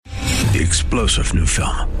The explosive new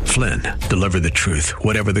film, Flynn, deliver the truth,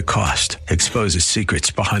 whatever the cost, exposes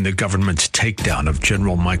secrets behind the government's takedown of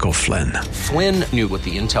General Michael Flynn. Flynn knew what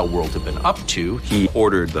the intel world had been up to. He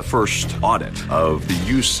ordered the first audit of the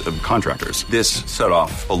use of contractors. This set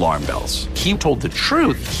off alarm bells. He told the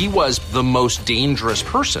truth. He was the most dangerous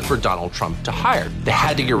person for Donald Trump to hire. They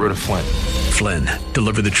had to get rid of Flynn. Flynn,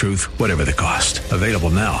 deliver the truth, whatever the cost. Available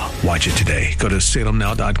now. Watch it today. Go to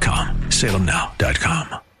salemnow.com.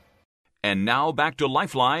 salemnow.com. And now back to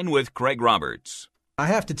Lifeline with Craig Roberts. I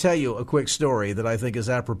have to tell you a quick story that I think is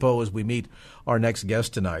apropos as we meet our next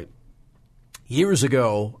guest tonight. Years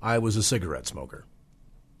ago, I was a cigarette smoker.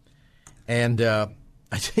 And I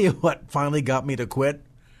tell you what finally got me to quit.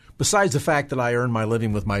 Besides the fact that I earn my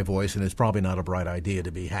living with my voice, and it's probably not a bright idea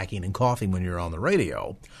to be hacking and coughing when you're on the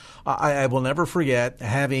radio, I will never forget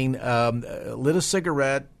having lit a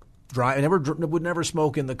cigarette. I would never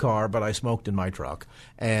smoke in the car, but I smoked in my truck.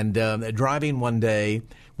 And driving one day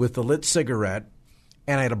with the lit cigarette,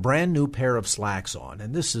 and I had a brand new pair of slacks on.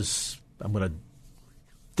 And this is, I'm going to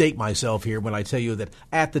date myself here when I tell you that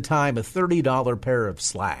at the time, a $30 pair of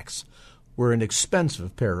slacks were an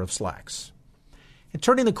expensive pair of slacks. And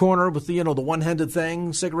turning the corner with the one-handed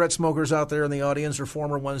thing, cigarette smokers out there in the audience or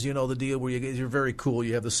former ones, you know the deal where you're very cool.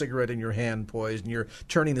 You have the cigarette in your hand poised and you're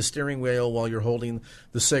turning the steering wheel while you're holding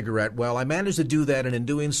the cigarette. Well, I managed to do that, and in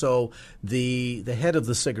doing so, the head of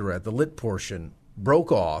the cigarette, the lit portion,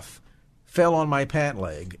 broke off, fell on my pant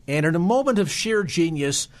leg, and in a moment of sheer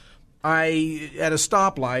genius, I, at a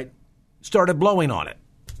stoplight, started blowing on it.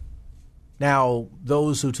 Now,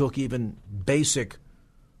 those who took even basic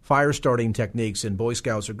fire starting techniques in Boy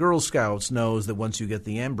Scouts or Girl Scouts knows that once you get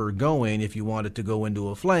the ember going, if you want it to go into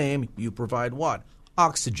a flame, you provide what?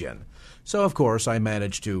 Oxygen. So, of course, I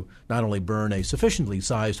managed to not only burn a sufficiently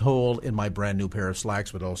sized hole in my brand new pair of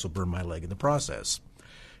slacks, but also burn my leg in the process.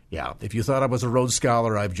 Yeah, if you thought I was a Rhodes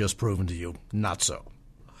Scholar, I've just proven to you, not so.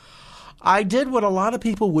 I did what a lot of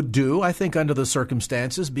people would do, I think, under the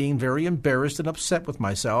circumstances, being very embarrassed and upset with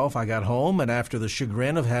myself. I got home, and after the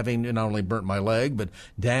chagrin of having not only burnt my leg, but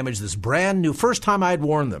damaged this brand new, first time I'd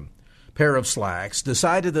worn them, pair of slacks,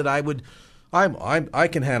 decided that I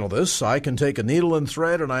can handle this. I can take a needle and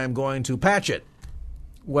thread, and I am going to patch it.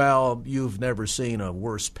 Well, you've never seen a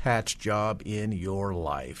worse patch job in your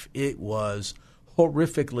life. It was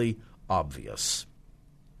horrifically obvious.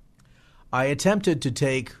 I attempted to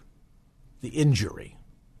take the injury,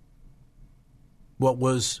 what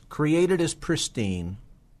was created as pristine,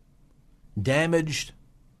 damaged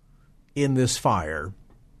in this fire,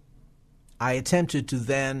 I attempted to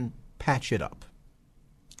then patch it up.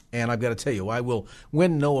 And I've got to tell you, I will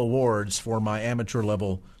win no awards for my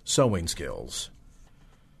amateur-level sewing skills.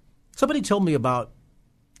 Somebody told me about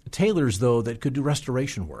tailors, though, that could do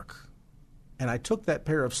restoration work. And I took that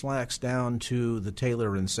pair of slacks down to the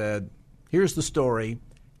tailor and said, here's the story.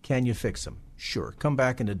 Can you fix them? Sure. Come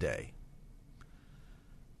back in a day.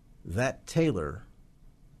 That tailor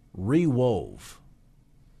rewove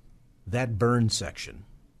that burn section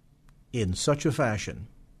in such a fashion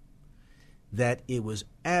that it was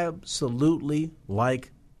absolutely like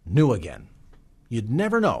new again. You'd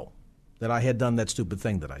never know that I had done that stupid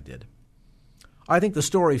thing that I did. I think the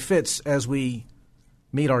story fits as we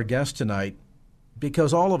meet our guest tonight,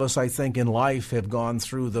 because all of us, I think, in life have gone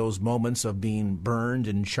through those moments of being burned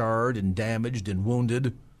and charred and damaged and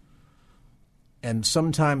wounded. And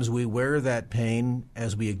sometimes we wear that pain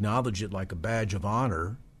as we acknowledge it like a badge of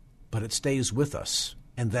honor, but it stays with us.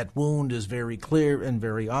 And that wound is very clear and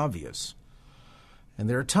very obvious. And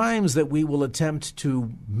there are times that we will attempt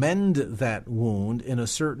to mend that wound in a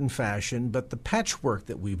certain fashion, but the patchwork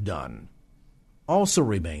that we've done also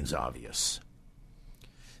remains obvious.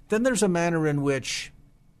 Then there's a manner in which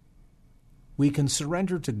we can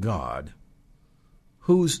surrender to God,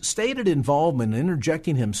 whose stated involvement in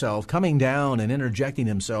interjecting himself, coming down and interjecting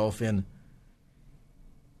himself in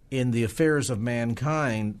the affairs of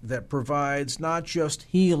mankind, that provides not just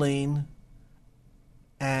healing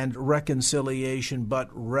and reconciliation, but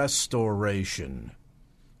restoration.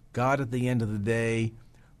 God, at the end of the day,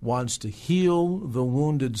 wants to heal the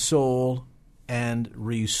wounded soul and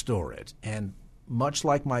restore it. And much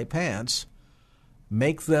like my pants,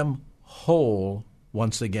 make them whole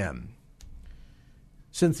once again.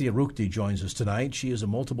 Cynthia Ruchti joins us tonight. She is a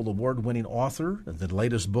multiple award-winning author. The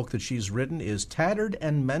latest book that she's written is Tattered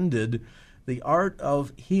and Mended, The Art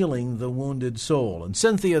of Healing the Wounded Soul. And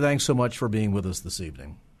Cynthia, thanks so much for being with us this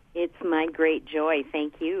evening. It's my great joy.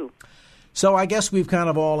 Thank you. So I guess we've kind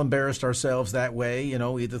of all embarrassed ourselves that way,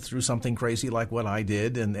 either through something crazy like what I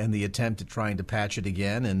did and the attempt at trying to patch it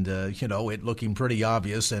again and, it looking pretty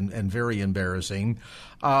obvious and very embarrassing.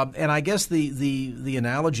 And I guess the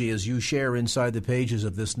analogy, as you share inside the pages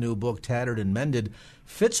of this new book, Tattered and Mended,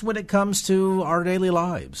 fits when it comes to our daily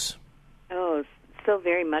lives. Oh, so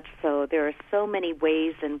very much so. There are so many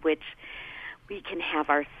ways in which we can have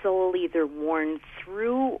our soul either worn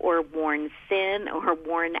through or worn thin or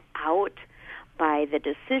worn out by the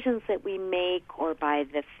decisions that we make or by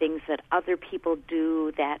the things that other people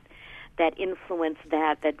do that influence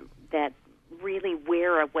that really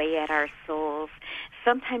wear away at our souls.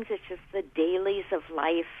 Sometimes it's just the dailies of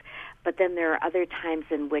life, but then there are other times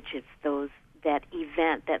in which it's that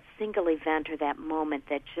event, that single event or that moment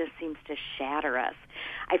that just seems to shatter us.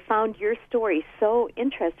 I found your story so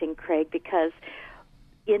interesting, Craig, because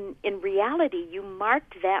in reality you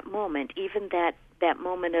marked that moment, even that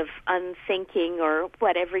moment of unthinking or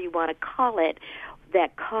whatever you want to call it,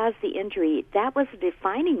 that caused the injury. That was a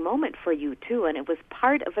defining moment for you, too, and it was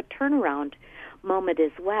part of a turnaround moment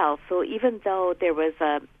as well. So even though there was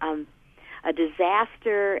a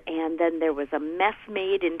disaster and then there was a mess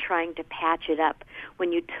made in trying to patch it up,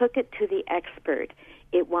 when you took it to the expert,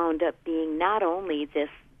 it wound up being not only this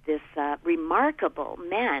remarkable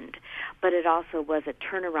mend, but it also was a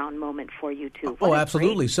turnaround moment for you too. Oh,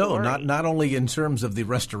 absolutely so. Not only in terms of the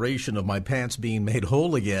restoration of my pants being made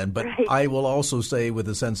whole again, but right. I will also say with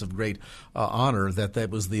a sense of great honor that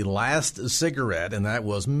was the last cigarette, and that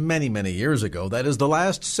was many, many years ago. That is the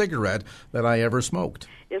last cigarette that I ever smoked.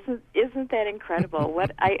 Isn't that incredible?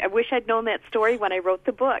 I wish I'd known that story when I wrote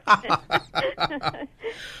the book.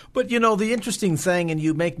 But, the interesting thing, and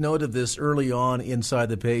you make note of this early on inside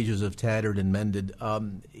the pages of Tattered and Mended,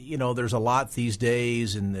 there's a lot these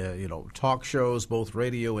days in, talk shows, both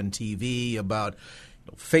radio and TV, about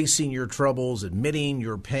facing your troubles, admitting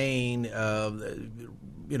your pain,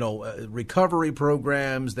 recovery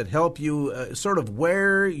programs that help you sort of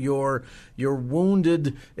wear your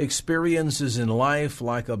wounded experiences in life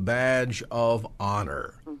like a badge of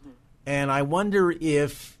honor. Mm-hmm. And I wonder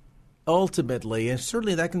if ultimately, and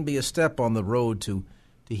certainly that can be a step on the road to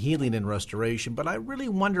healing and restoration, but I really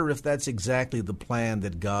wonder if that's exactly the plan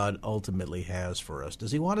that God ultimately has for us.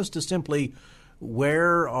 Does he want us to simply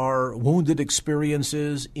wear our wounded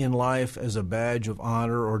experiences in life as a badge of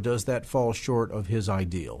honor, or does that fall short of his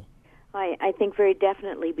ideal? I think very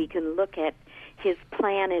definitely we can look at his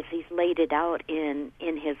plan as he's laid it out in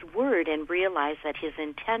his word and realize that his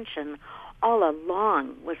intention all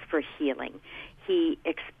along was for healing. He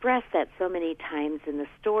expressed that so many times in the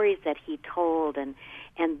stories that he told, and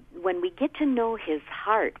when we get to know his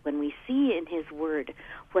heart, when we see in his word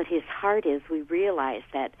what his heart is, we realize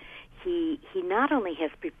that he not only has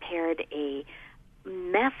prepared a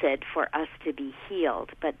method for us to be healed,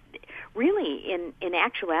 but really in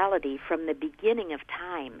actuality, from the beginning of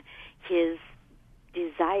time, his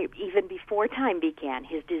desire, even before time began,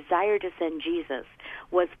 his desire to send Jesus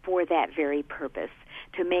was for that very purpose,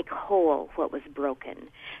 to make whole what was broken,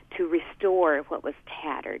 to restore what was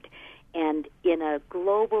tattered. And in a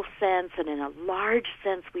global sense and in a large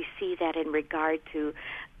sense, we see that in regard to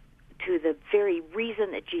the very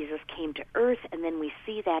reason that Jesus came to earth, and then we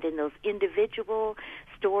see that in those individual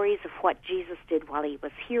stories of what Jesus did while he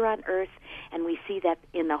was here on earth, and we see that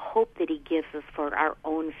in the hope that he gives us for our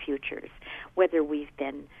own futures, whether we've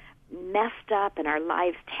been messed up and our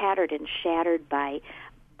lives tattered and shattered by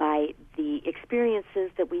the experiences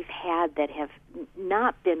that we've had that have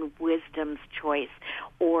not been wisdom's choice,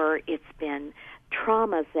 or it's been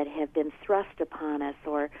traumas that have been thrust upon us,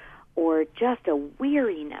 or just a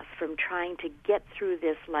weariness from trying to get through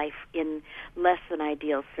this life in less than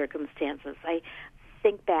ideal circumstances. I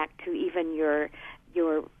think back to even your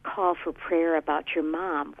call for prayer about your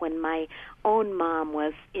mom. When my own mom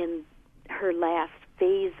was in her last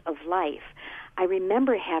phase of life, I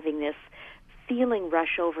remember having this feeling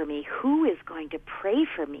rush over me. Who is going to pray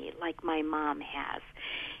for me like my mom has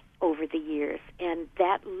over the years? And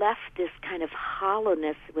that left this kind of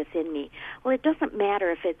hollowness within me. Well, it doesn't matter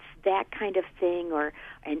if it's that kind of thing or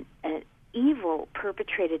an evil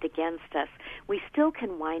perpetrated against us. We still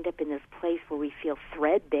can wind up in this place where we feel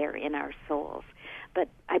threadbare in our souls. But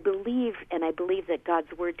I believe that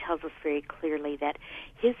God's Word tells us very clearly that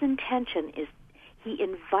his intention is he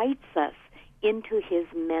invites us into his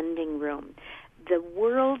mending room. The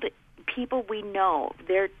world, people we know,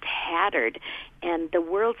 they're tattered, and the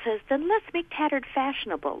world says, then let's make tattered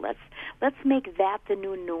fashionable. Let's make that the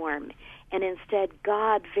new norm. And instead,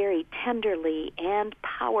 God very tenderly and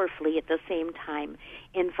powerfully at the same time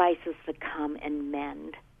invites us to come and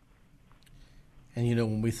mend. And,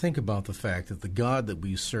 when we think about the fact that the God that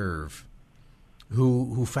we serve,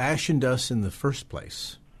 who fashioned us in the first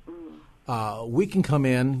place, we can come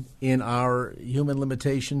in our human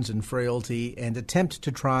limitations and frailty and attempt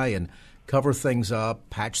to try and cover things up,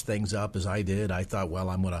 patch things up, as I did. I thought, well,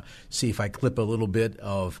 I'm going to see if I clip a little bit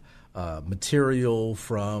of material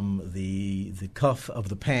from the cuff of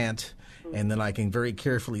the pant, and then I can very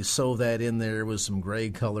carefully sew that in there with some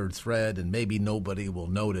gray-colored thread, and maybe nobody will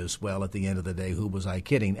notice. Well, at the end of the day, who was I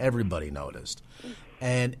kidding? Everybody noticed.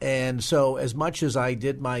 And so as much as I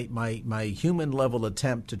did my human-level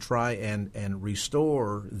attempt to try and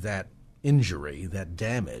restore that injury, that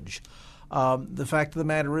damage, the fact of the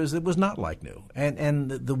matter is it was not like new. And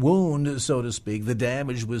the wound, so to speak, the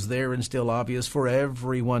damage was there and still obvious for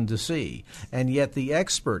everyone to see. And yet the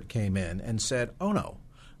expert came in and said, oh, no,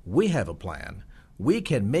 we have a plan. We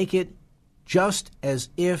can make it just as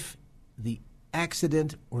if the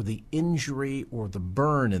accident or the injury or the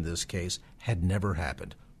burn in this case had never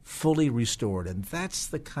happened, fully restored. And that's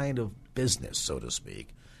the kind of business, so to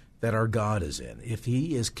speak, that our God is in. If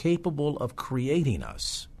he is capable of creating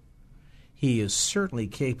us, he is certainly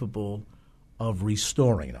capable of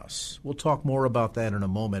restoring us. We'll talk more about that in a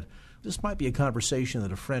moment. This might be a conversation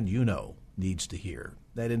that a friend needs to hear,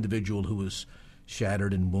 that individual who is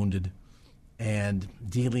shattered and wounded and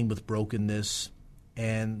dealing with brokenness,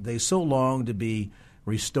 and they so long to be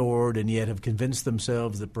restored and yet have convinced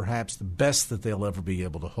themselves that perhaps the best that they'll ever be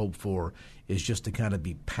able to hope for is just to kind of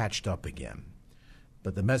be patched up again.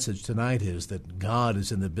 But the message tonight is that God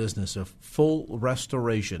is in the business of full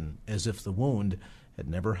restoration as if the wound had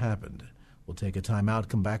never happened. We'll take a time out,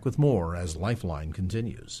 come back with more as Lifeline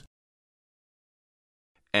continues.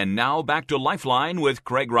 And now back to Lifeline with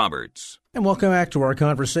Craig Roberts. And welcome back to our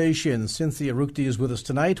conversation. Cynthia Ruchti is with us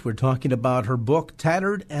tonight. We're talking about her book,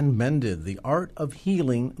 Tattered and Mended, The Art of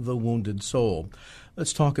Healing the Wounded Soul.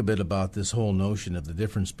 Let's talk a bit about this whole notion of the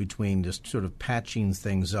difference between just sort of patching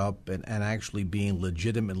things up and actually being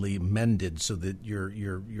legitimately mended so that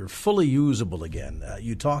you're fully usable again.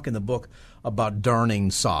 You talk in the book about darning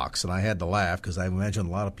socks, and I had to laugh because I imagine a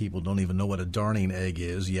lot of people don't even know what a darning egg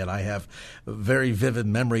is, yet I have very vivid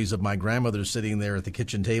memories of my grandmother sitting there at the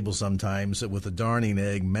kitchen table sometimes with a darning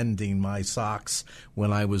egg mending my socks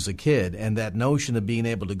when I was a kid. And that notion of being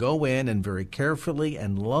able to go in and very carefully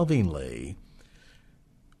and lovingly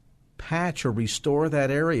patch or restore that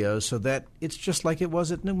area so that it's just like it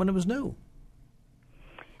was when it was new.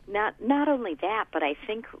 Not only that, but I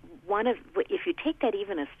think if you take that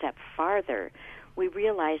even a step farther, we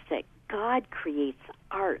realize that God creates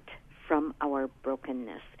art from our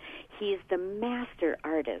brokenness. He's the master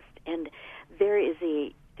artist, and there's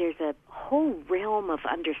a whole realm of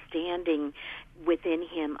understanding within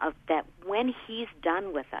him of that when he's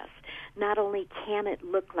done with us, not only can it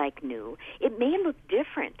look like new, it may look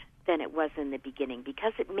different than it was in the beginning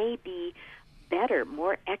because it may be better,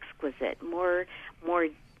 more exquisite, more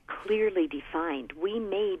clearly defined. We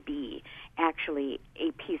may be actually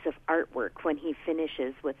a piece of artwork when he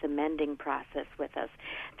finishes with the mending process with us.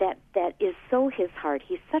 That is so his heart.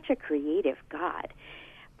 He's such a creative God.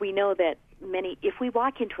 We know that if we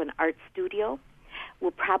walk into an art studio,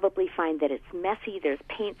 we'll probably find that it's messy. There's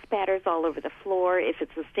paint spatters all over the floor. If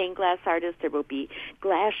it's a stained glass artist, there will be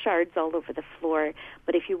glass shards all over the floor.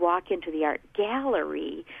 But if you walk into the art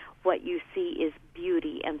gallery, what you see is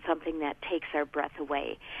beauty and something that takes our breath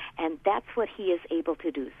away. And that's what he is able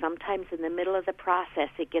to do. Sometimes in the middle of the process,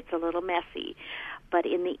 it gets a little messy. But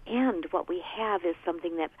in the end, what we have is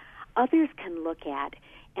something that others can look at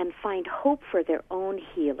and find hope for their own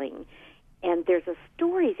healing. And there's a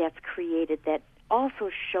story that's created that also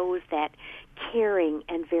shows that caring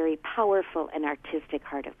and very powerful and artistic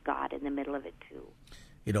heart of God in the middle of it, too.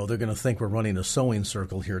 They're going to think we're running a sewing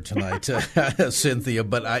circle here tonight, Cynthia,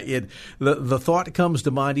 but the thought comes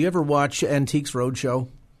to mind. Do you ever watch Antiques Roadshow?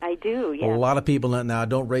 I do, yeah. Well, a lot of people now,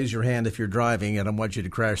 don't raise your hand if you're driving. I don't want you to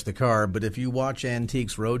crash the car. But if you watch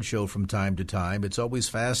Antiques Roadshow from time to time, it's always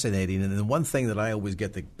fascinating. And the one thing that I always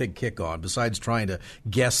get the big kick on, besides trying to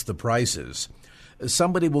guess the prices,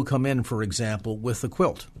 somebody will come in, for example, with a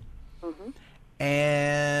quilt. Mm-hmm.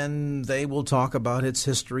 And they will talk about its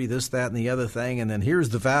history, this, that, and the other thing. And then here's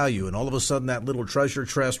the value. And all of a sudden that little treasure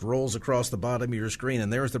chest rolls across the bottom of your screen.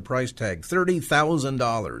 And there's the price tag,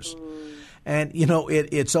 $30,000. And,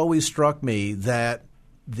 it's always struck me that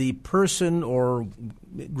the person or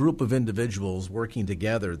group of individuals working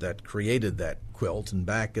together that created that quilt, and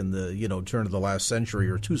back in the, turn of the last century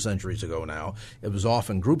or 2 centuries ago now, it was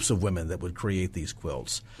often groups of women that would create these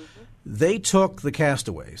quilts. Mm-hmm. They took the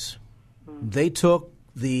castaways. Mm-hmm. They took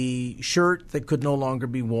the shirt that could no longer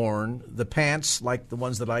be worn, the pants like the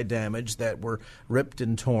ones that I damaged that were ripped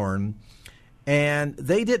and torn, and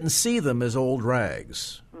they didn't see them as old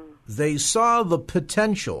rags. They saw the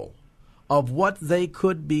potential of what they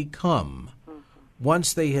could become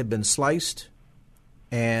once they had been sliced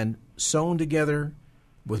and sewn together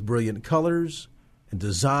with brilliant colors and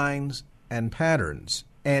designs and patterns.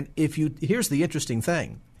 And here's the interesting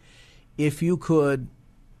thing. If you could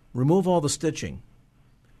remove all the stitching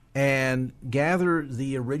and gather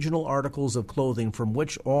the original articles of clothing from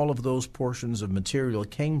which all of those portions of material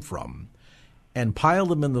came from and pile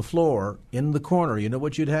them in the floor in the corner, you know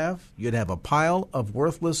what you'd have? You'd have a pile of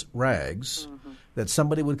worthless rags that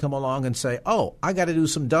somebody would come along and say, oh, I got to do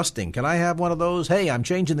some dusting. Can I have one of those? Hey, I'm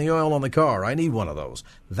changing the oil on the car. I need one of those.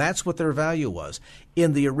 That's what their value was.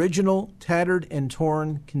 In the original tattered and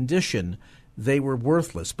torn condition, they were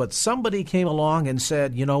worthless. But somebody came along and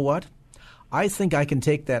said, you know what? I think I can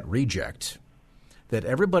take that reject that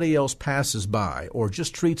everybody else passes by or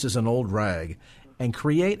just treats as an old rag and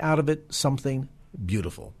create out of it something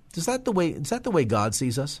beautiful. Is that the way God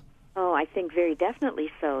sees us? Oh, I think very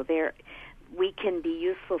definitely so. We can be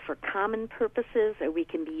useful for common purposes or we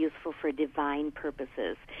can be useful for divine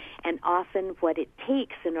purposes. And often what it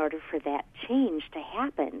takes in order for that change to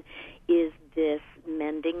happen is this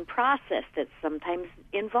mending process that sometimes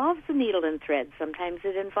involves a needle and thread, sometimes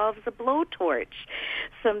it involves a blowtorch.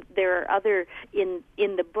 There are other, in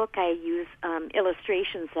the book I use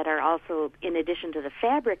illustrations that are also, in addition to the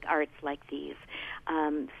fabric arts like these,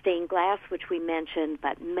 stained glass, which we mentioned,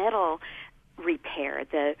 but metal repair.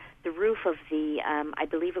 The roof of the, I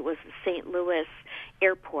believe it was the St. Louis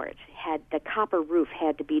airport, the copper roof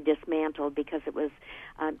had to be dismantled because it was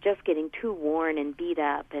just getting too worn and beat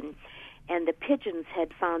up, and the pigeons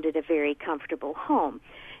had found it a very comfortable home.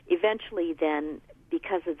 Eventually then,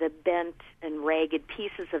 because of the bent and ragged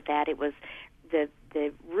pieces of that, it was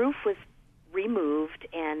the roof was removed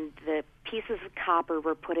and the pieces of copper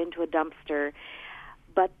were put into a dumpster.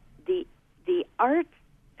 But the art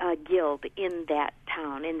guild in that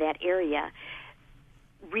town, in that area,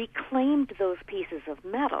 reclaimed those pieces of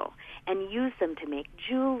metal and used them to make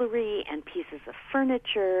jewelry and pieces of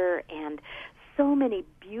furniture and so many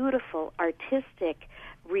beautiful artistic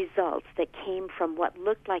results that came from what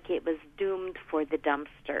looked like it was doomed for the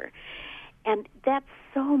dumpster. And that's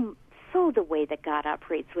so the way that God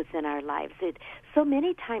operates within our lives. So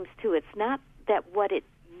many times, too, it's not that what it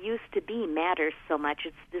used to be matters so much.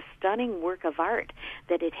 It's the stunning work of art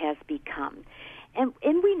that it has become. And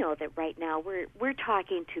we know that right now we're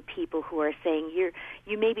talking to people who are saying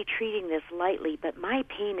you may be treating this lightly, but my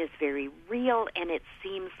pain is very real and it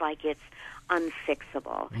seems like it's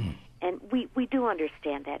unfixable. And we do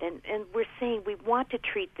understand that. And we're saying we want to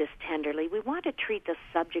treat this tenderly. We want to treat the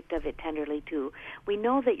subject of it tenderly, too. We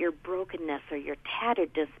know that your brokenness or your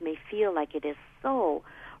tatteredness may feel like it is so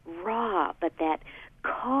raw, but that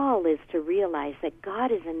call is to realize that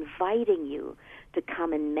God is inviting you to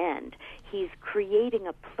come and mend. He's creating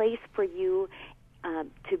a place for you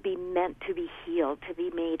to be meant to be healed, to be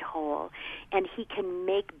made whole. And He can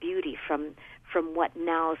make beauty from what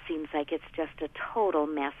now seems like it's just a total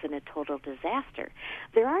mess and a total disaster.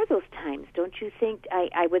 There are those times, don't you think?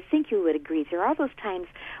 I would think you would agree. There are those times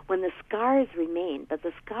when the scars remain, but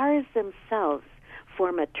the scars themselves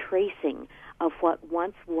form a tracing of what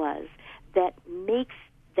once was that makes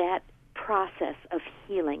that process of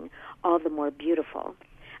healing all the more beautiful.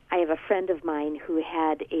 I have a friend of mine who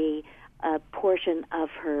had a portion of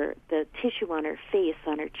the tissue on her face,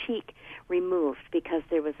 on her cheek, removed because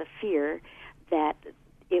there was a fear that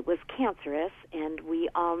it was cancerous, and we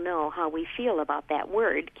all know how we feel about that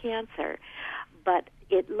word, cancer. But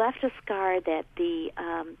it left a scar that the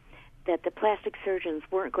plastic surgeons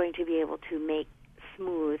weren't going to be able to make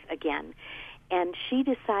smooth again. And she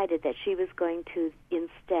decided that she was going to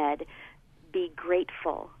instead be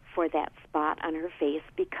grateful for that spot on her face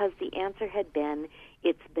because the answer had been,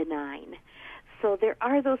 it's benign. So there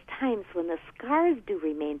are those times when the scars do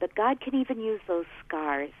remain, but God can even use those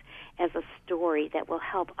scars as a story that will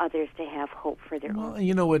help others to have hope for their own. Well,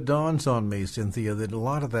 you know, it dawns on me, Cynthia, that a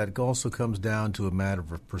lot of that also comes down to a matter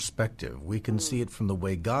of perspective. We can see it from the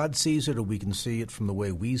way God sees it, or we can see it from the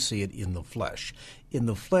way we see it in the flesh. In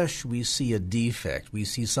the flesh, we see a defect. We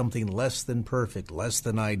see something less than perfect, less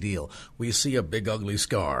than ideal. We see a big, ugly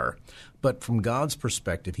scar. But from God's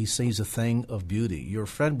perspective, He sees a thing of beauty. Your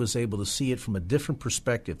friend was able to see it from a different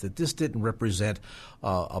perspective, that this didn't represent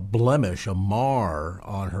a blemish, a mar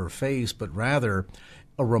on her face, but rather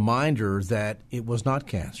a reminder that it was not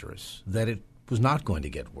cancerous, that it was not going to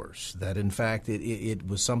get worse, that in fact it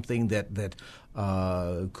was something that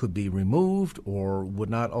could be removed or would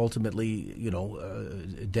not ultimately,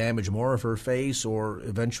 damage more of her face or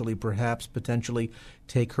eventually perhaps potentially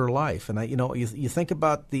take her life. And you think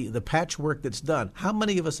about the patchwork that's done. How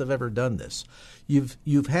many of us have ever done this?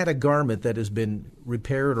 You've had a garment that has been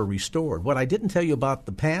repaired or restored. What I didn't tell you about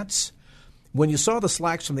the pants, when you saw the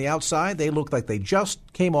slacks from the outside, they looked like they just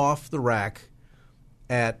came off the rack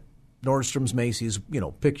at Nordstrom's, Macy's,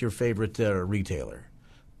 pick your favorite retailer.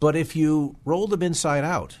 But if you rolled them inside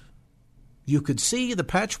out, you could see the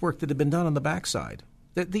patchwork that had been done on the backside.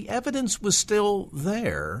 The evidence was still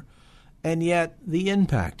there, and yet the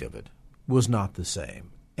impact of it was not the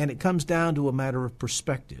same. And it comes down to a matter of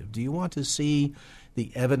perspective. Do you want to see the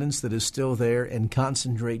evidence that is still there and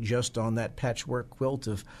concentrate just on that patchwork quilt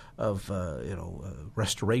of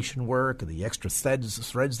restoration work and the extra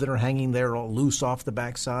threads that are hanging there all loose off the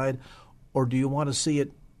backside? Or do you want to see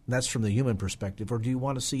it, that's from the human perspective, or do you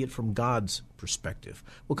want to see it from God's perspective?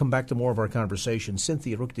 We'll come back to more of our conversation.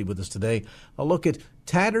 Cynthia Ruchti with us today. A look at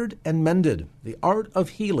Tattered and Mended, the art of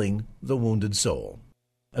healing the wounded soul.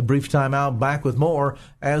 A brief time out, back with more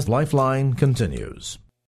as Lifeline continues.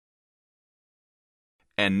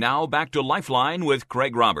 And now back to Lifeline with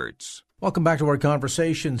Craig Roberts. Welcome back to our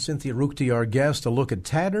conversation. Cynthia Ruchti, our guest, a look at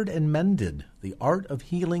Tattered and Mended, the art of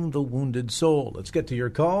healing the wounded soul. Let's get to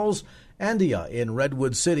your calls. Andrea in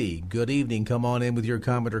Redwood City, good evening. Come on in with your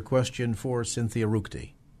comment or question for Cynthia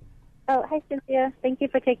Ruchti. Oh, hi, Cynthia. Thank you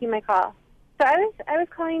for taking my call. So I was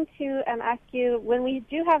calling to ask you, when we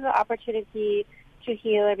do have the opportunity to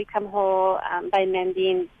heal or become whole by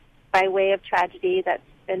mending by way of tragedy that's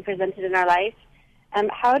been presented in our life,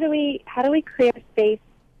 how do we clear space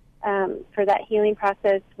for that healing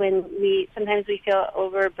process when sometimes we feel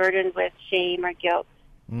overburdened with shame or guilt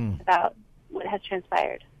about what has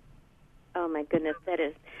transpired? Oh my goodness,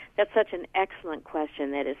 that's such an excellent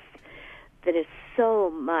question. That is so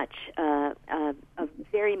much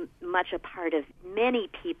very much a part of many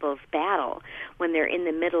people's battle when they're in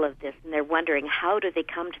the middle of this and they're wondering how do they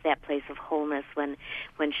come to that place of wholeness when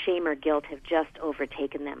shame or guilt have just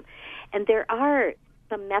overtaken them. And there are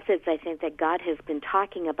some methods, I think, that God has been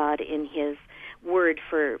talking about in His Word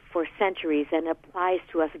for centuries and applies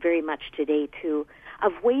to us very much today, too,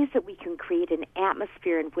 of ways that we can create an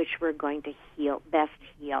atmosphere in which we're going to best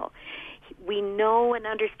heal. We know and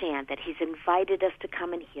understand that He's invited us to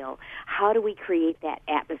come and heal. How do we create that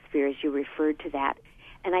atmosphere, as you referred to that?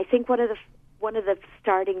 And I think one of the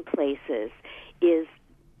starting places is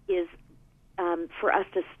for us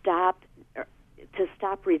to stop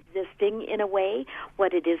resisting, in a way,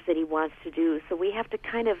 what it is that He wants to do. So we have to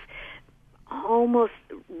kind of almost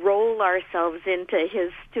roll ourselves into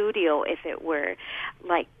His studio, if it were,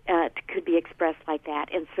 could be expressed like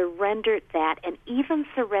that, and surrender that, and even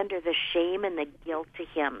surrender the shame and the guilt to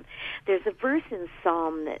Him. There's a verse in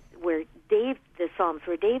Psalms where David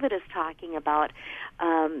is talking about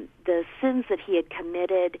the sins that he had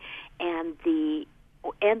committed and the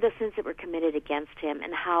sins that were committed against him,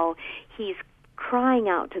 and how he's crying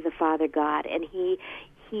out to the Father God, and he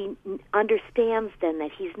understands then that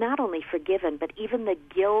he's not only forgiven, but even the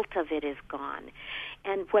guilt of it is gone.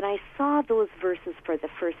 And when I saw those verses for the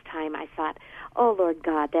first time, I thought, oh, Lord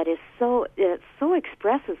God, it so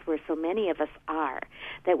expresses where so many of us are,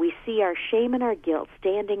 that we see our shame and our guilt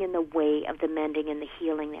standing in the way of the mending and the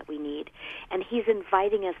healing that we need. And He's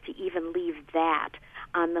inviting us to even leave that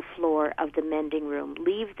on the floor of the mending room.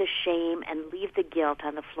 Leave the shame and leave the guilt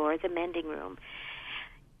on the floor of the mending room.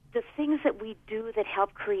 The things that we do that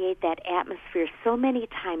help create that atmosphere, so many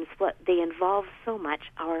times what they involve so much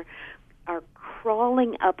are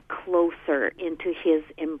crawling up closer into His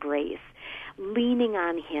embrace, leaning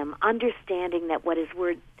on Him, understanding that what His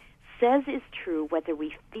Word says is true, whether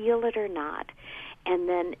we feel it or not, and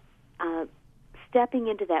then stepping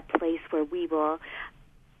into that place where we will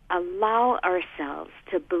allow ourselves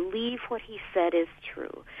to believe what He said is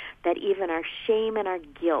true, that even our shame and our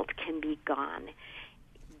guilt can be gone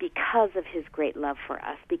because of His great love for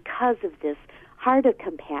us, because of this heart of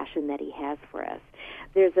compassion that He has for us.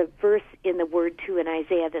 There's a verse in the Word, too, in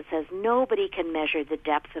Isaiah that says, nobody can measure the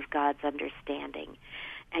depths of God's understanding.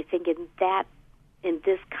 I think in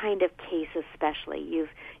this kind of case especially,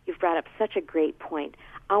 you've brought up such a great point.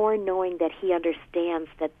 Our knowing that He understands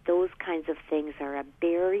that those kinds of things are a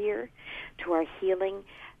barrier to our healing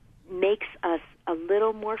makes us a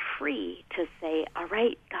little more free to say, all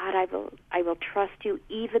right, God, I will trust You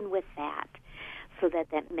even with that, so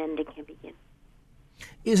that mending can begin.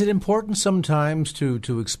 Is it important sometimes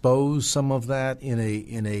to expose some of that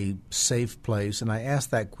in a safe place? And I ask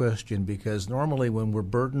that question because normally when we're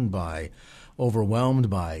burdened by overwhelmed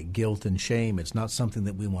by guilt and shame. It's not something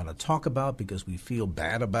that we want to talk about because we feel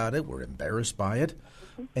bad about it. We're embarrassed by it.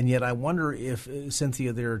 And yet I wonder if,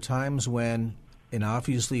 Cynthia, there are times when, and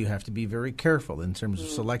obviously you have to be very careful in terms of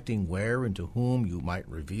selecting where and to whom you might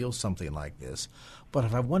reveal something like this.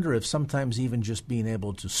 But I wonder if sometimes even just being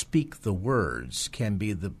able to speak the words can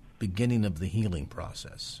be the beginning of the healing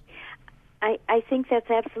process. I think that's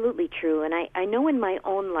absolutely true. And I know in my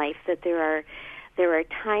own life that there are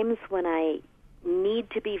times when I need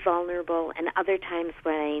to be vulnerable and other times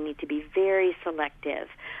when I need to be very selective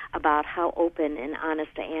about how open and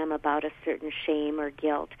honest I am about a certain shame or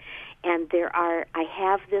guilt. And I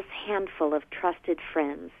have this handful of trusted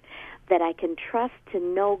friends that I can trust to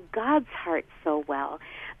know God's heart so well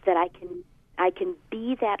that I can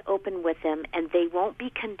be that open with them, and they won't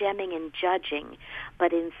be condemning and judging,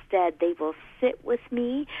 but instead they will sit with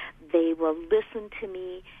me, they will listen to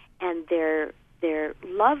me, and their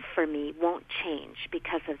love for me won't change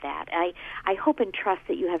because of that. I hope and trust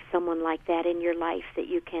that you have someone like that in your life that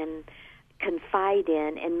you can confide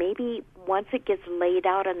in, and maybe once it gets laid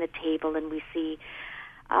out on the table and we see,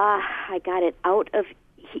 I got it out of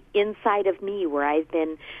inside of me where I've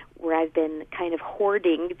been kind of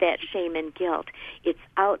hoarding that shame and guilt. It's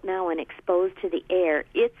out now and exposed to the air.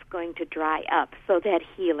 It's going to dry up so that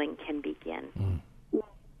healing can begin.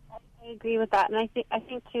 Yeah, I agree with that, and I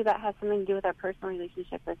think too that has something to do with our personal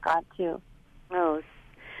relationship with God too. Oh,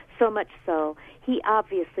 so much so. He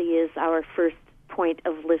obviously is our first point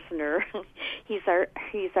of listener. He's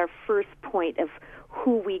our first point of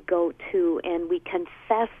who we go to, and we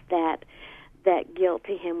confess that guilt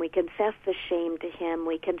to him. We confess the shame to him.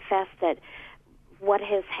 We confess that what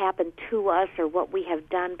has happened to us or what we have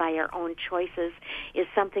done by our own choices is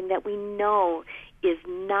something that we know is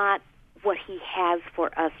not what he has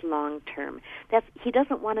for us long term. He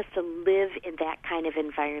doesn't want us to live in that kind of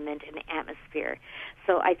environment and atmosphere.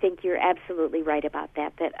 So I think you're absolutely right about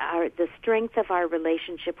that the strength of our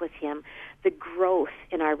relationship with him, the growth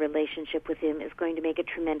in our relationship with him is going to make a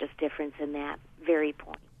tremendous difference in that very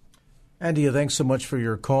point. Andrea, thanks so much for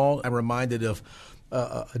your call. I'm reminded of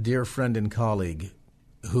a dear friend and colleague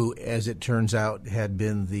who, as it turns out, had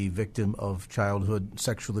been the victim of childhood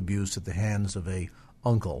sexual abuse at the hands of a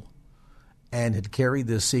uncle and had carried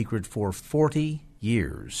this secret for 40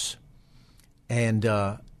 years and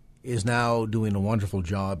is now doing a wonderful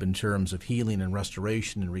job in terms of healing and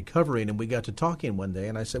restoration and recovering. And we got to talking one day,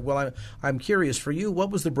 and I said, well, I'm curious, for you,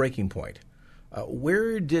 what was the breaking point?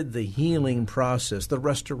 Where did the healing process, the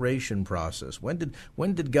restoration process, when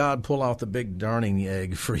did God pull out the big darning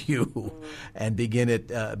egg for you and begin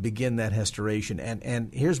that restoration?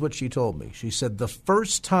 And here's what she told me. She said, the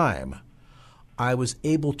first time I was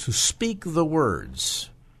able to speak the words,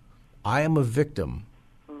 I am a victim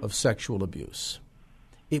of sexual abuse.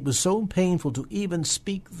 It was so painful to even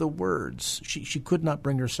speak the words. She could not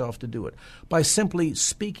bring herself to do it. By simply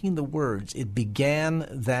speaking the words, it began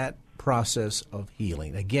that process of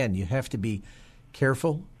healing. Again, you have to be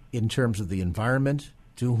careful in terms of the environment,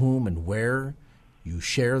 to whom and where you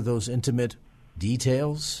share those intimate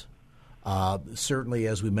details. Certainly,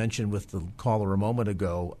 as we mentioned with the caller a moment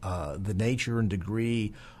ago, the nature and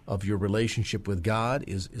degree of your relationship with God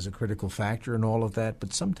is a critical factor in all of that.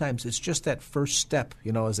 But sometimes it's just that first step,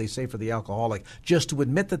 as they say for the alcoholic, just to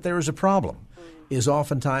admit that there is a problem is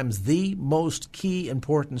oftentimes the most key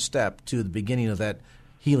important step to the beginning of that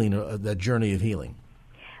healing, that journey of healing.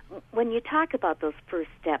 When you talk about those first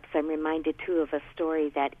steps, I'm reminded, too, of a story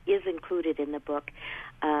that is included in the book.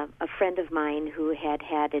 A friend of mine who had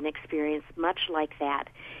an experience much like that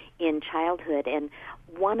in childhood, and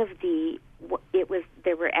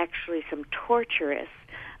there were actually some torturous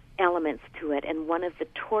elements to it, and one of the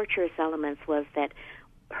torturous elements was that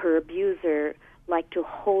her abuser liked to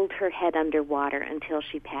hold her head underwater until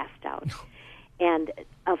she passed out. And,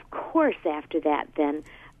 of course, after that, then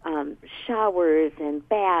showers and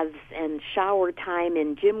baths and shower time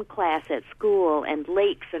in gym class at school and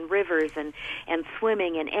lakes and rivers and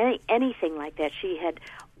swimming and anything like that. She had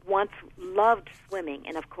once loved swimming,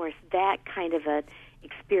 and, of course, that kind of an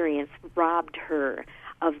experience robbed her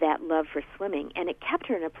of that love for swimming, and it kept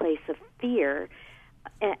her in a place of fear,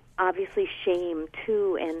 obviously shame,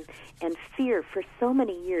 too, and fear for so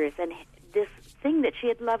many years. And this thing that she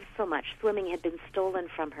had loved so much, swimming, had been stolen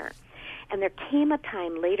from her. And there came a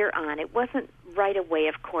time later on, it wasn't right away,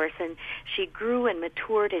 of course, and she grew and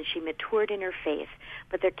matured, and she matured in her faith,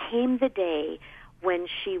 but there came the day when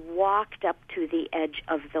she walked up to the edge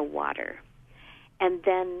of the water. And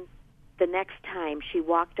then the next time she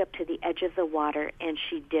walked up to the edge of the water and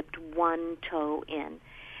she dipped one toe in.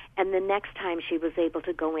 And the next time she was able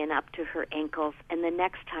to go in up to her ankles, and the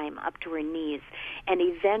next time up to her knees. And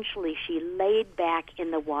eventually she laid back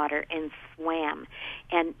in the water and swam.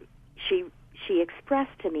 And she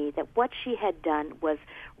expressed to me that what she had done was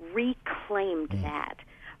reclaimed that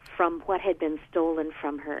from what had been stolen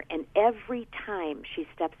from her. And every time she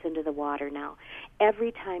steps into the water now,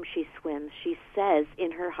 every time she swims, she says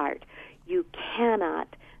in her heart, "You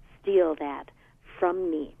cannot steal that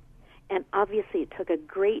from me." And obviously it took a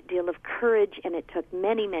great deal of courage, and it took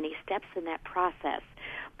many, many steps in that process.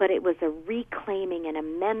 But it was a reclaiming and a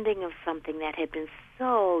mending of something that had been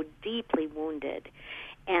so deeply wounded.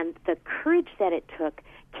 And the courage that it took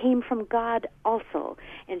came from God also.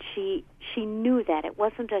 And she knew that. It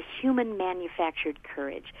wasn't a human-manufactured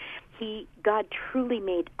courage. God truly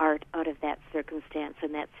made art out of that circumstance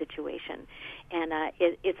and that situation. And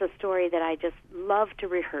it's a story that I just love to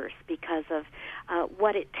rehearse because of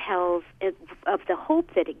what it tells, of the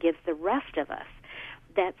hope that it gives the rest of us,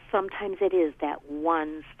 that sometimes it is that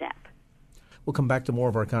one step. We'll come back to more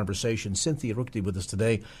of our conversation. Cynthia Ruchti with us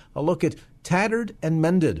today. A look at Tattered and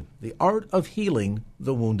Mended, the art of healing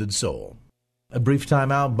the wounded soul. A brief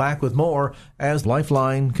time out, back with more as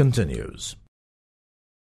Lifeline continues.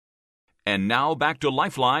 And now back to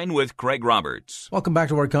Lifeline with Craig Roberts. Welcome back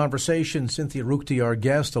to our conversation. Cynthia Ruchti, our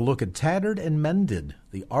guest, a look at Tattered and Mended,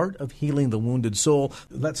 the art of healing the wounded soul.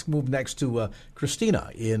 Let's move next to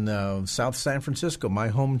Christina in South San Francisco, my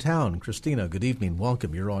hometown. Christina, good evening.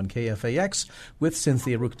 Welcome. You're on KFAX with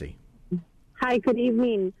Cynthia Ruchti. Hi, good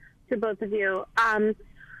evening to both of you. I'm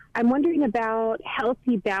wondering about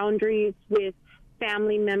healthy boundaries with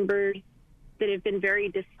family members that have been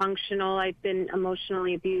very dysfunctional. I've been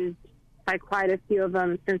emotionally abused by quite a few of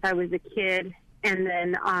them since I was a kid, and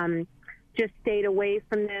then just stayed away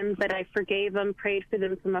from them, but I forgave them, prayed for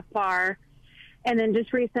them from afar. And then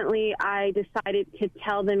just recently I decided to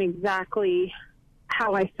tell them exactly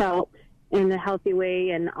how I felt in a healthy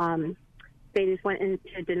way, and they just went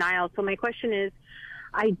into denial. So my question is,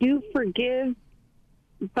 I do forgive,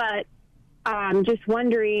 but just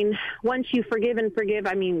wondering, once you forgive and forgive,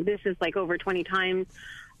 I mean, this is like over 20 times,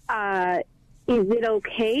 is it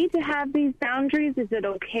okay to have these boundaries? Is it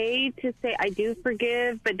okay to say I do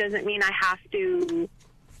forgive, but doesn't mean I have to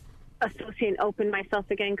associate and open myself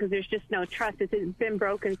again because there's just no trust? It's been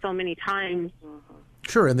broken so many times.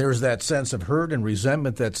 Sure, and there's that sense of hurt and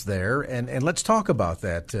resentment that's there. And let's talk about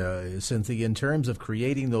that, Cynthia, in terms of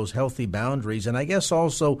creating those healthy boundaries and I guess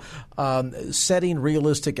also setting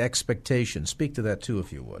realistic expectations. Speak to that, too,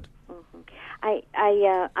 if you would.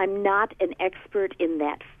 I'm not an expert in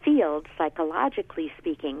that field, psychologically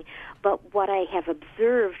speaking, but what I have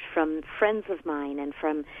observed from friends of mine and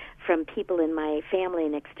from people in my family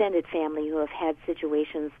and extended family who have had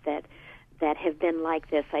situations that have been like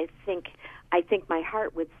this, I think my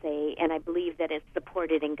heart would say, and I believe that it's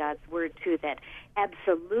supported in God's Word too, that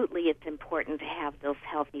absolutely it's important to have those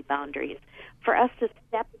healthy boundaries. For us to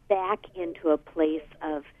step back into a place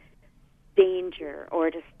of danger or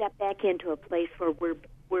to step back into a place where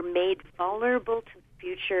we're made vulnerable to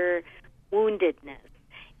future woundedness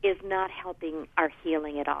is not helping our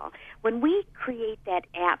healing at all. When we create that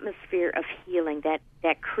atmosphere of healing,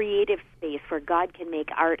 that creative space where God can make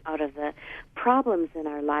art out of the problems in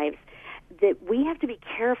our lives, that we have to be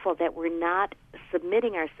careful that we're not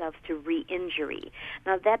submitting ourselves to re-injury.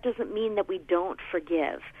 Now, that doesn't mean that we don't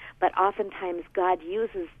forgive, but oftentimes God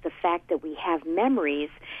uses the fact that we have memories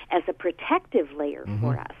as a protective layer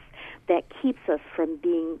for us that keeps us from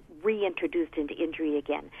being reintroduced into injury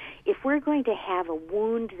again. If we're going to have a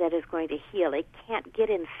wound that is going to heal, it can't get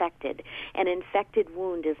infected. An infected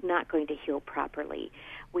wound is not going to heal properly.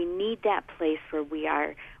 We need that place where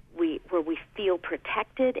where we feel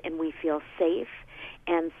protected and we feel safe.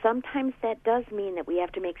 And sometimes that does mean that we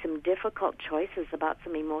have to make some difficult choices about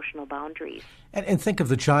some emotional boundaries. And think of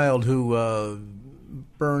the child who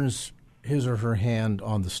burns his or her hand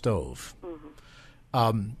on the stove.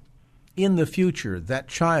 In the future, that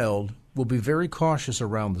child will be very cautious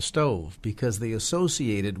around the stove because they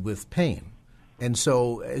associate it with pain. And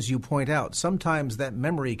so, as you point out, sometimes that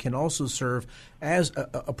memory can also serve as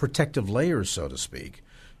a protective layer, so to speak,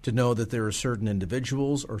 to know that there are certain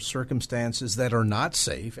individuals or circumstances that are not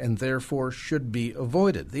safe and therefore should be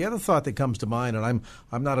avoided. The other thought that comes to mind, and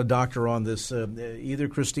I'm not a doctor on this either,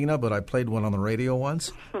 Christina, but I played one on the radio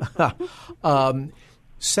once,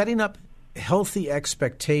 setting up healthy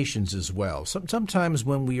expectations as well. Sometimes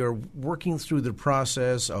when we are working through the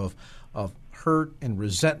process of hurt and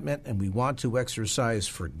resentment and we want to exercise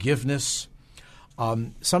forgiveness,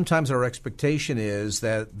 sometimes our expectation is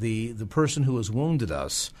that the person who has wounded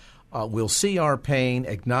us will see our pain,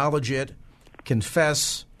 acknowledge it,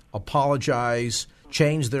 confess, apologize,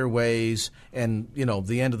 change their ways, and,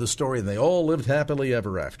 the end of the story, and they all lived happily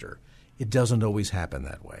ever after. It doesn't always happen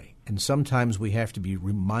that way. And sometimes we have to be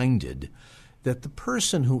reminded that the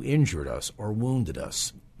person who injured us or wounded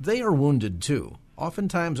us, they are wounded too.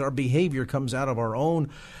 Oftentimes our behavior comes out of our own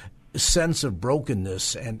sense of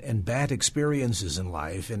brokenness and bad experiences in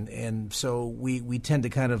life, and so we tend to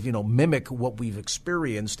kind of mimic what we've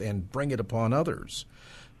experienced and bring it upon others.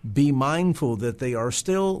 Be mindful that they are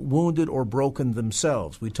still wounded or broken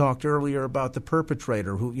themselves. We talked earlier about the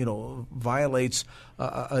perpetrator who violates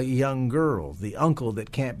a young girl, the uncle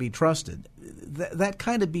that can't be trusted. That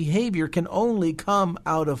kind of behavior can only come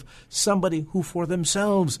out of somebody who for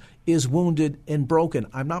themselves is wounded and broken.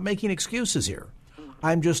 I'm not making excuses here.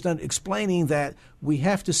 I'm just explaining that we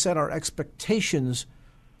have to set our expectations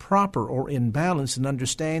proper or in balance, and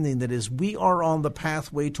understanding that as we are on the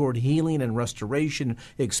pathway toward healing and restoration,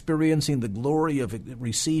 experiencing the glory of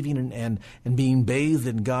receiving and being bathed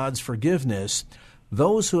in God's forgiveness,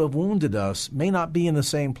 those who have wounded us may not be in the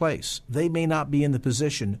same place. They may not be in the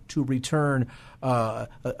position to return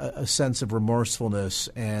a sense of remorsefulness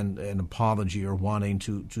and an apology, or wanting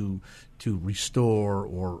to restore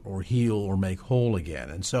or heal or make whole again.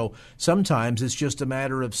 And so sometimes it's just a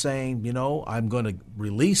matter of saying, I'm going to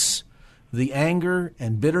release the anger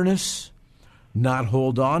and bitterness, not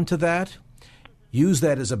hold on to that. Use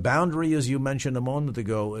that as a boundary, as you mentioned a moment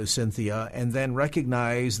ago, Cynthia, and then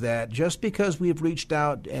recognize that just because we've reached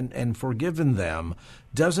out and forgiven them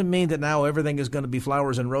doesn't mean that now everything is going to be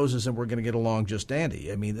flowers and roses and we're going to get along just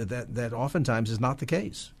dandy. I mean, that oftentimes is not the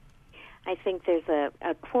case. I think there's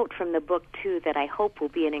a quote from the book, too, that I hope will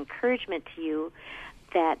be an encouragement to you,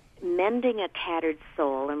 that mending a tattered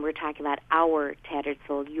soul, and we're talking about our tattered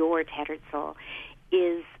soul, your tattered soul,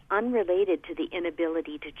 is unrelated to the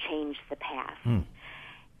inability to change the past.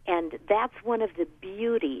 And that's one of the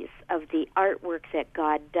beauties of the artwork that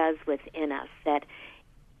God does within us, that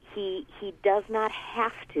He does not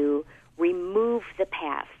have to remove the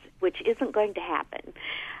past, which isn't going to happen.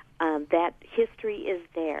 That history is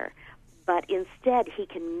there. But instead, He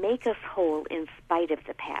can make us whole in spite of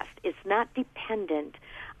the past. It's not dependent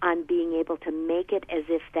on being able to make it as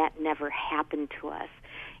if that never happened to us.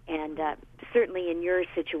 And certainly in your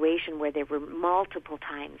situation, where there were multiple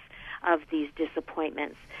times of these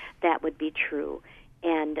disappointments, that would be true.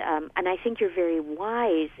 And I think you're very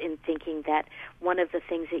wise in thinking that one of the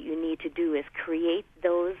things that you need to do is create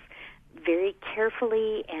those very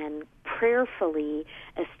carefully and prayerfully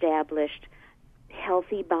established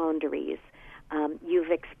healthy boundaries.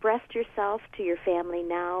 You've expressed yourself to your family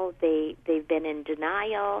now. They've been in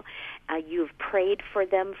denial. You've prayed for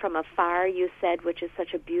them from afar, you said, which is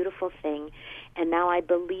such a beautiful thing. And now I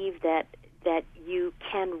believe that you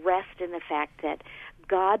can rest in the fact that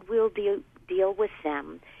God will deal with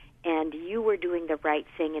them, and you were doing the right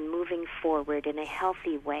thing and moving forward in a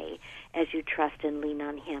healthy way as you trust and lean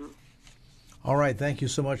on Him. All right. Thank you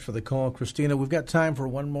so much for the call, Christina. We've got time for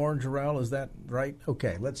one more, Jarrell. Is that right?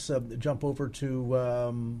 Okay. Let's jump over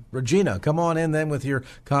to Regina. Come on in then with your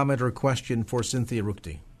comment or question for Cynthia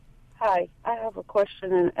Ruchti. Hi. I have a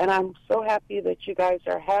question, and I'm so happy that you guys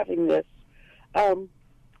are having this. I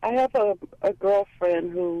have a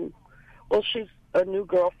girlfriend who, she's a new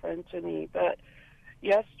girlfriend to me, but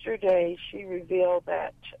yesterday she revealed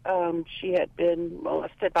that she had been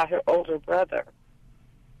molested by her older brother.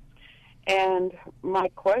 And my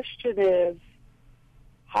question is,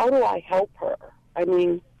 how do I help her? I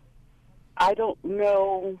mean, I don't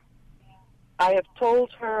know. I have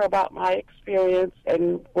told her about my experience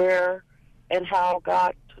and where and how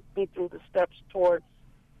God took me through the steps towards,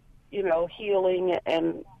 healing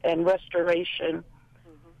and restoration.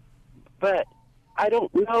 But I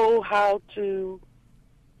don't know how to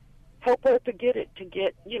help her to get it,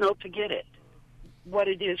 what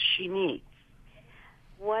it is she needs.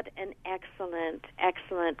 What an excellent,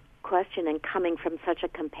 excellent question, and coming from such a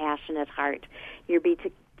compassionate heart. You're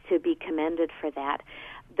to be commended for that.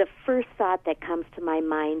 The first thought that comes to my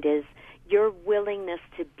mind is your willingness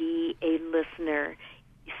to be a listener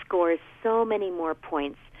scores so many more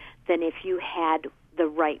points than if you had the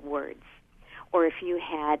right words or if you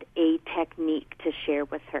had a technique to share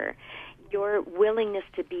with her. Your willingness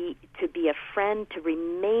to be a friend, to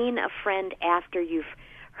remain a friend after you've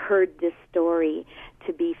heard this story,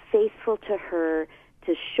 to be faithful to her,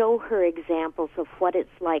 to show her examples of what it's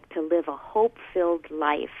like to live a hope-filled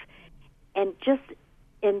life, and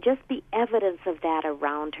just be evidence of that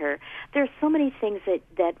around her. There are so many things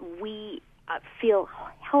that we feel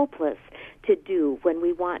helpless to do when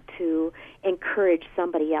we want to encourage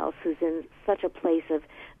somebody else who's in such a place of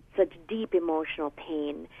such deep emotional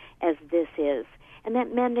pain as this is. And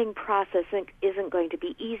that mending process isn't going to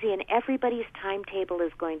be easy, and everybody's timetable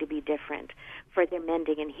is going to be different for their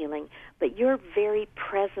mending and healing. But your very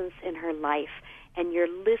presence in her life and your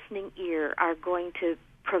listening ear are going to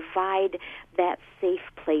provide that safe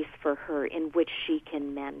place for her in which she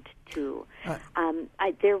can mend too.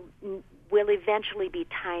 There will eventually be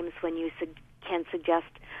times when you can suggest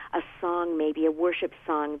a song, maybe a worship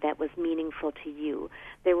song that was meaningful to you.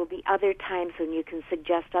 There will be other times when you can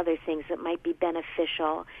suggest other things that might be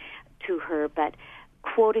beneficial to her, but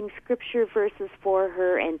quoting scripture verses for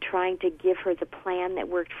her and trying to give her the plan that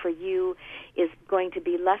worked for you is going to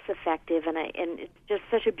be less effective. And it's just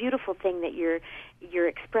such a beautiful thing that you're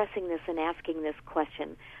expressing this and asking this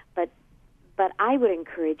question. But I would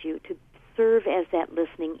encourage you to serve as that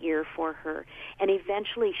listening ear for her. And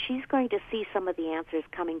eventually she's going to see some of the answers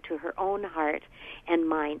coming to her own heart and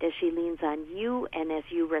mind as she leans on you and as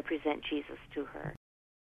you represent Jesus to her.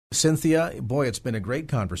 Cynthia, boy, it's been a great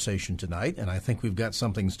conversation tonight, and I think we've got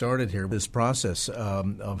something started here, this process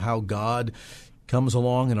of how God comes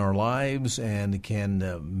along in our lives and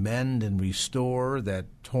can mend and restore that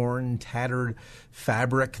torn, tattered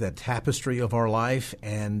fabric, that tapestry of our life,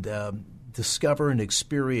 and discover and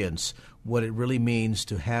experience what it really means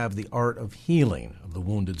to have the art of healing of the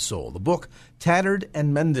wounded soul. The book, Tattered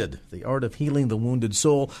and Mended, The Art of Healing the Wounded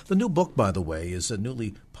Soul. The new book, by the way, is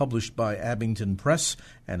newly published by Abington Press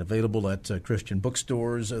and available at Christian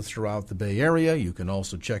bookstores throughout the Bay Area. You can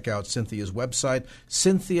also check out Cynthia's website,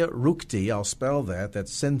 Cynthia Ruchti. I'll spell that.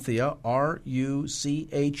 That's Cynthia, R-U-C-H-T-I,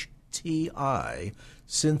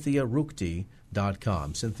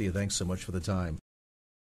 CynthiaRuchti.com. Cynthia, thanks so much for the time.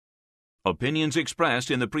 Opinions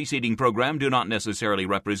expressed in the preceding program do not necessarily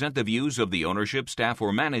represent the views of the ownership, staff,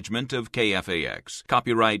 or management of KFAX.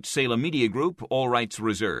 Copyright Salem Media Group, all rights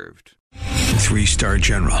reserved. 3-star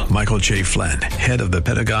General Michael J. Flynn, head of the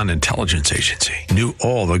Pentagon Intelligence Agency, knew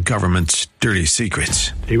all the government's dirty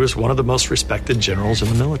secrets. He was one of the most respected generals in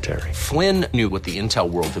the military. Flynn knew what the intel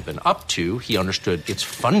world had been up to. He understood its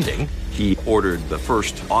funding. He ordered the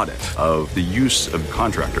first audit of the use of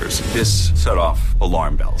contractors. This set off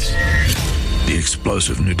alarm bells. The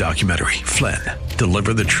explosive new documentary, Flynn,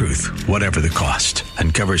 Deliver the Truth, Whatever the Cost,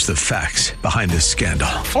 uncovers the facts behind this scandal.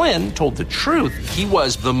 Flynn told the truth. He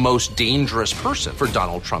was the most dangerous person for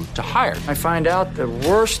Donald Trump to hire. I find out the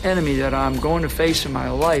worst enemy that I'm going to face in my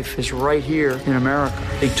life is right here in America.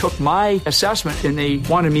 They took my assessment and they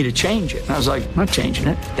wanted me to change it. And I was like, I'm not changing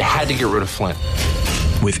it. They had to get rid of Flynn.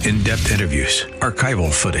 With in-depth interviews,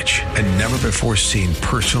 archival footage, and never-before-seen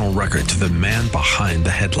personal records of the man behind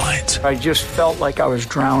the headlines. I just felt like I was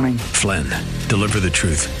drowning. Flynn, Deliver the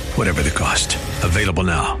Truth, Whatever the Cost. Available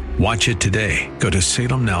now. Watch it today. Go to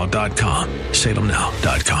salemnow.com.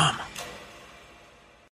 salemnow.com.